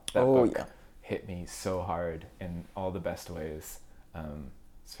Laval. That Oh, book yeah. hit me so hard in all the best ways.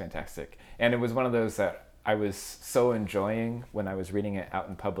 It's fantastic, and it was one of those that I was so enjoying when I was reading it out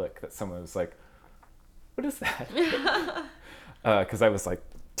in public that someone was like, "What is that?" Because I was like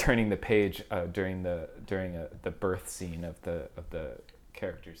turning the page during the birth scene of the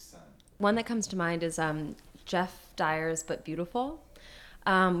character's son. One that comes to mind is Jeff Dyer's But Beautiful,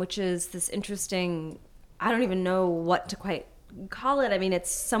 which is this interesting, I don't even know what to quite call it. I mean,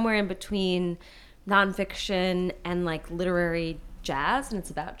 it's somewhere in between nonfiction and like literary jazz, and it's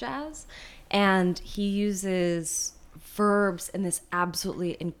about jazz. And he uses verbs in this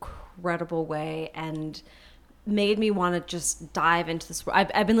absolutely incredible way and made me want to just dive into this.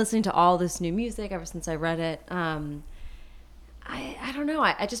 I've been listening to all this new music ever since I read it. I don't know.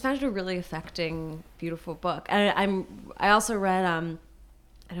 I just found it a really affecting, beautiful book. And I also read, I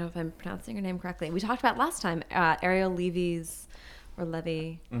don't know if I'm pronouncing her name correctly. We talked about last time, Ariel Levy's, or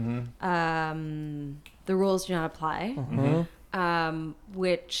Levy, The Rules Do Not Apply,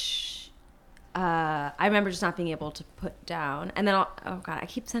 which I remember just not being able to put down. And then, oh God, I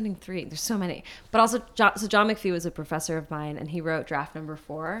keep sending 3. There's so many. But also, John McPhee was a professor of mine, and he wrote draft number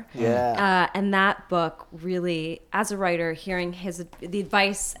 4. Yeah. And that book really, as a writer, hearing the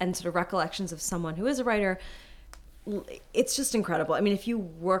advice and sort of recollections of someone who is a writer, it's just incredible. I mean, if you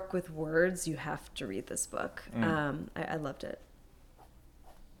work with words, you have to read this book. I loved it.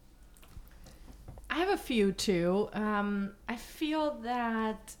 I have a few too. I feel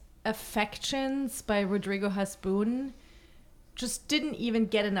that Affections by Rodrigo Hasbun just didn't even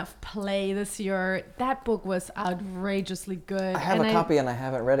get enough play this year. That book was outrageously good. I have a copy and I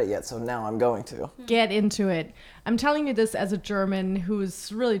haven't read it yet, so now I'm going to. Get into it. I'm telling you this as a German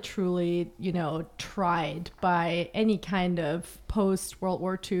who's really truly, tried by any kind of post-World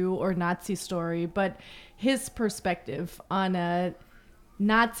War II or Nazi story, but his perspective on a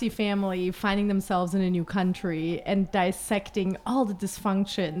Nazi family finding themselves in a new country and dissecting all the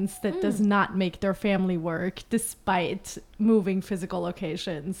dysfunctions that does not make their family work despite moving physical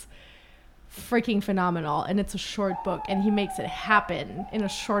locations. Freaking phenomenal. And it's a short book and he makes it happen in a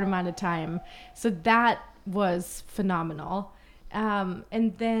short amount of time. So that was phenomenal.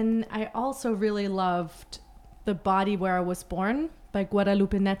 And then I also really loved The Body Where I Was Born by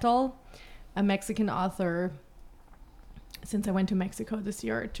Guadalupe Nettel, a Mexican author. Since I went to Mexico this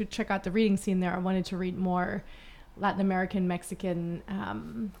year to check out the reading scene there, I wanted to read more Latin American, Mexican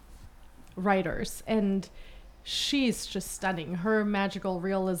writers. And she's just stunning. Her magical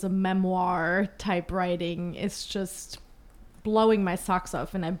realism memoir type writing is just blowing my socks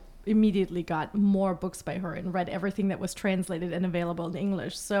off. And I immediately got more books by her and read everything that was translated and available in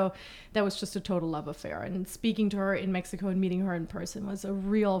English. So that was just a total love affair. And speaking to her in Mexico and meeting her in person was a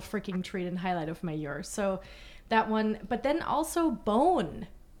real freaking treat and highlight of my year. So that one, but then also Bone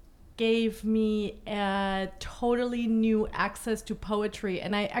gave me a totally new access to poetry.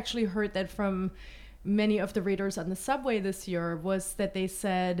 And I actually heard that from many of the readers on the subway this year, was that they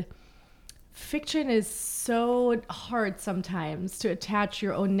said, fiction is so hard sometimes to attach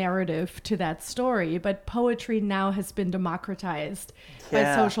your own narrative to that story, but poetry now has been democratized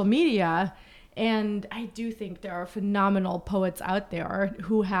by social media. And I do think there are phenomenal poets out there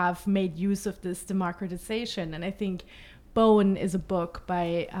who have made use of this democratization. And I think Bone is a book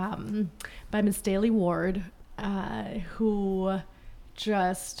by Miss Daley Ward, who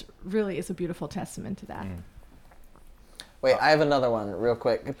just really is a beautiful testament to that. Wait, I have another one real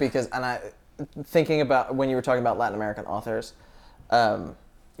quick because, thinking about when you were talking about Latin American authors,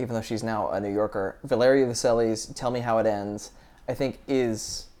 even though she's now a New Yorker, Valeria Luiselli's Tell Me How It Ends, I think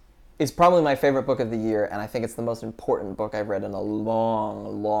is probably my favorite book of the year, and I think it's the most important book I've read in a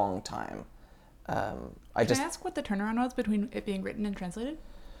long, long time. Can I ask what the turnaround was between it being written and translated?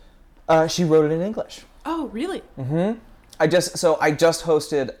 She wrote it in English. Oh, really? Mm-hmm. I just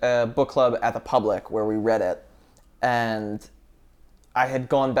hosted a book club at the Public where we read it, and I had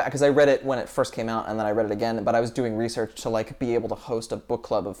gone back because I read it when it first came out, and then I read it again. But I was doing research to be able to host a book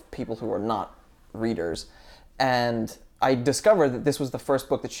club of people who are not readers, and I discovered that this was the first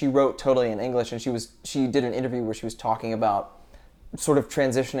book that she wrote totally in English, and she did an interview where she was talking about sort of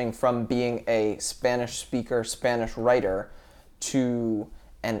transitioning from being a Spanish speaker, Spanish writer to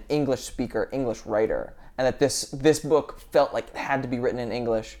an English speaker, English writer, and that this book felt like it had to be written in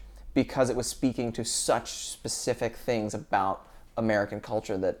English because it was speaking to such specific things about American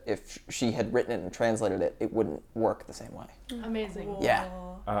culture that if she had written it and translated it, it wouldn't work the same way. Amazing. Yeah.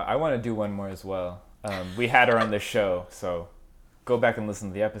 I want to do one more as well. We had her on the show, so go back and listen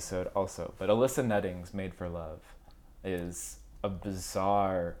to the episode also. But Alyssa Nutting's Made for Love is a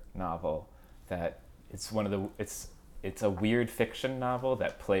bizarre novel that it's a weird fiction novel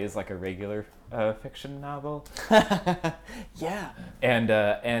that plays like a regular fiction novel. Yeah.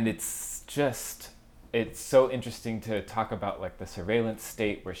 And it's so interesting to talk about like the surveillance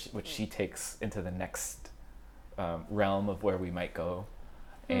state which she takes into the next realm of where we might go,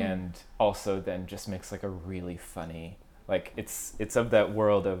 and also then just makes like a really funny, like it's of that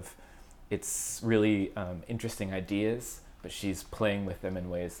world of it's really interesting ideas, but she's playing with them in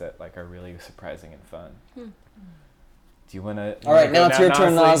ways that like are really surprising and fun. Do you want to? All right, now it's your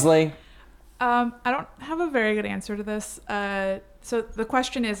turn, Nosley. I don't have a very good answer to this. So the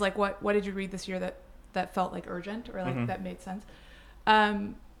question is like, what did you read this year that felt like urgent or like that made sense?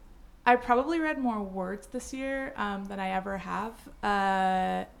 I probably read more words this year than I ever have.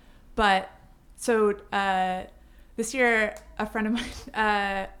 But so this year, a friend of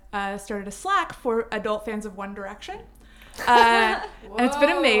mine started a Slack for adult fans of One Direction. And it's been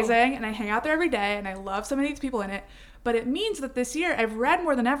amazing, and I hang out there every day, and I love some of these people in it. But it means that this year I've read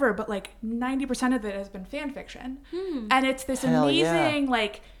more than ever, but like 90% of it has been fan fiction. And it's this amazing,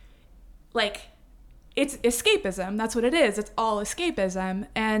 like it's escapism. That's what it is. It's all escapism.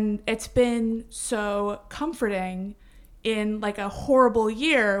 And it's been so comforting in like a horrible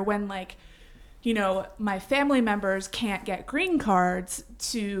year when like, you know, my family members can't get green cards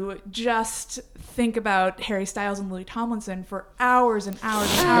to just think about Harry Styles and Louis Tomlinson for hours and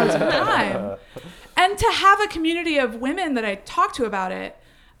hours and hours of time. And to have a community of women that I talk to about it.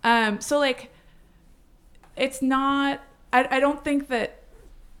 So like, it's not, I don't think that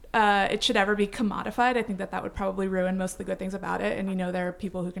it should ever be commodified. I think that would probably ruin most of the good things about it. And, you know, there are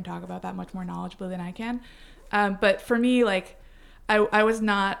people who can talk about that much more knowledgeably than I can. But for me, like, I was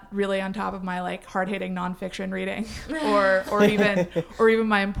not really on top of my like hard-hitting nonfiction reading or even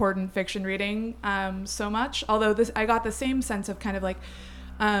my important fiction reading so much. Although I got the same sense of kind of like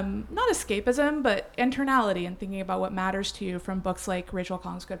not escapism, but internality and thinking about what matters to you from books like Rachel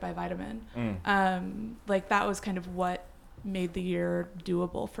Khong's Goodbye Vitamin. Like that was kind of what made the year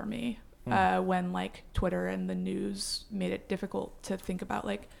doable for me when like Twitter and the news made it difficult to think about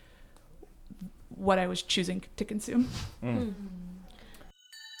like what I was choosing to consume.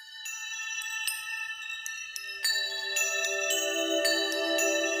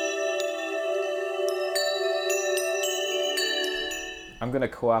 I'm going to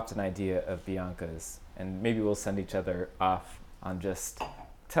co-opt an idea of Bianca's, and maybe we'll send each other off on just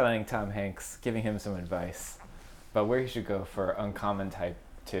telling Tom Hanks, giving him some advice about where he should go for Uncommon Type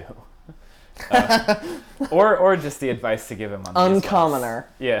 2. Or just the advice to give him on Uncommoner.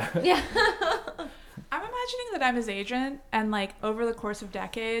 Yeah. Yeah. I'm imagining that I'm his agent, and like over the course of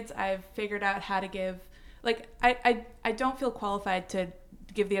decades, I've figured out how to give, like, I don't feel qualified to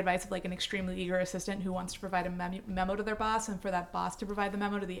give the advice of like an extremely eager assistant who wants to provide a memo to their boss, and for that boss to provide the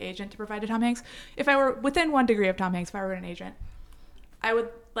memo to the agent to provide to Tom Hanks. If I were within 1 degree of Tom Hanks, if I were an agent, I would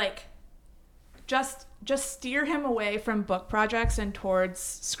like just steer him away from book projects and towards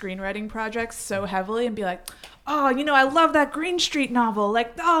screenwriting projects so heavily and be like, oh, you know, I love that Green Street novel.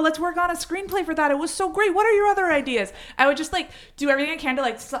 Like, oh, let's work on a screenplay for that. It was so great. What are your other ideas? I would just like do everything I can to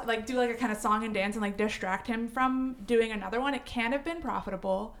like do like a kind of song and dance and like distract him from doing another one. It can have been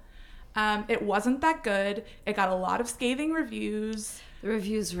profitable. It wasn't that good. It got a lot of scathing reviews. The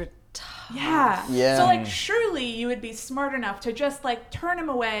reviews were tough. Yeah. So like surely you would be smart enough to just like turn him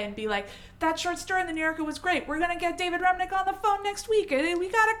away and be like, that short story in the New Yorker was great. We're gonna get David Remnick on the phone next week. We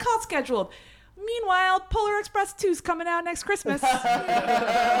got a call scheduled. Meanwhile, Polar Express 2's coming out next Christmas. That's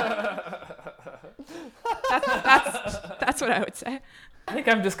what I would say. I think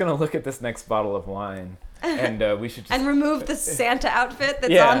I'm just going to look at this next bottle of wine, and we should just... And remove the Santa outfit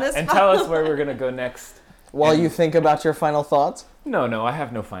that's on this and bottle. tell us where we're going to go next. While you think about your final thoughts? No, I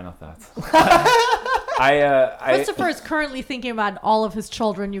have no final thoughts. Christopher is currently thinking about all of his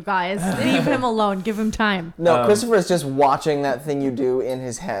children, you guys. Leave him alone. Give him time. No, Christopher is just watching that thing you do in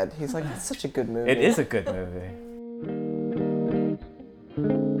his head. He's like, it's such a good movie. It is a good movie.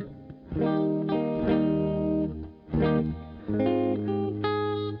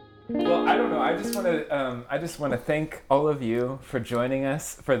 Well, I don't know. I just want to thank all of you for joining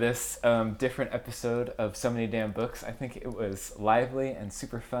us for this different episode of So Many Damn Books. I think it was lively and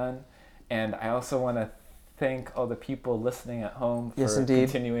super fun. And I also want to thank all the people listening at home for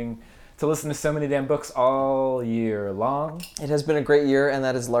continuing to listen to So Many Damn Books all year long. It has been a great year, and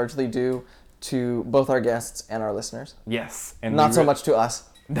that is largely due to both our guests and our listeners. Yes. And not so much to us.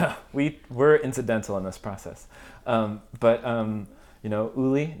 No, we're incidental in this process. But you know,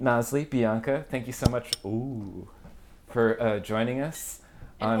 Uli, Nosley, Bianca, thank you so much. for joining us.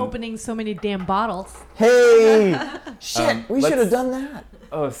 And opening so many damn bottles. Hey, shit, we should have let's- done that.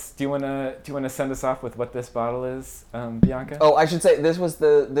 Oh, do you wanna send us off with what this bottle is, Bianca? Oh, I should say this was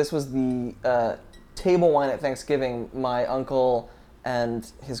the table wine at Thanksgiving. My uncle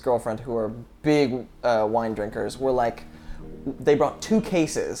and his girlfriend, who are big wine drinkers, were like, they brought 2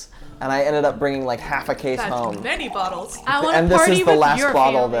 cases, and I ended up bringing like half a case That's home. many bottles. I want And to this party is the with last your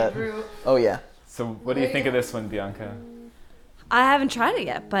bottle family, that. Drew. Oh yeah. So what do you think of this one, Bianca? I haven't tried it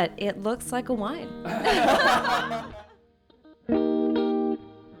yet, but it looks like a wine.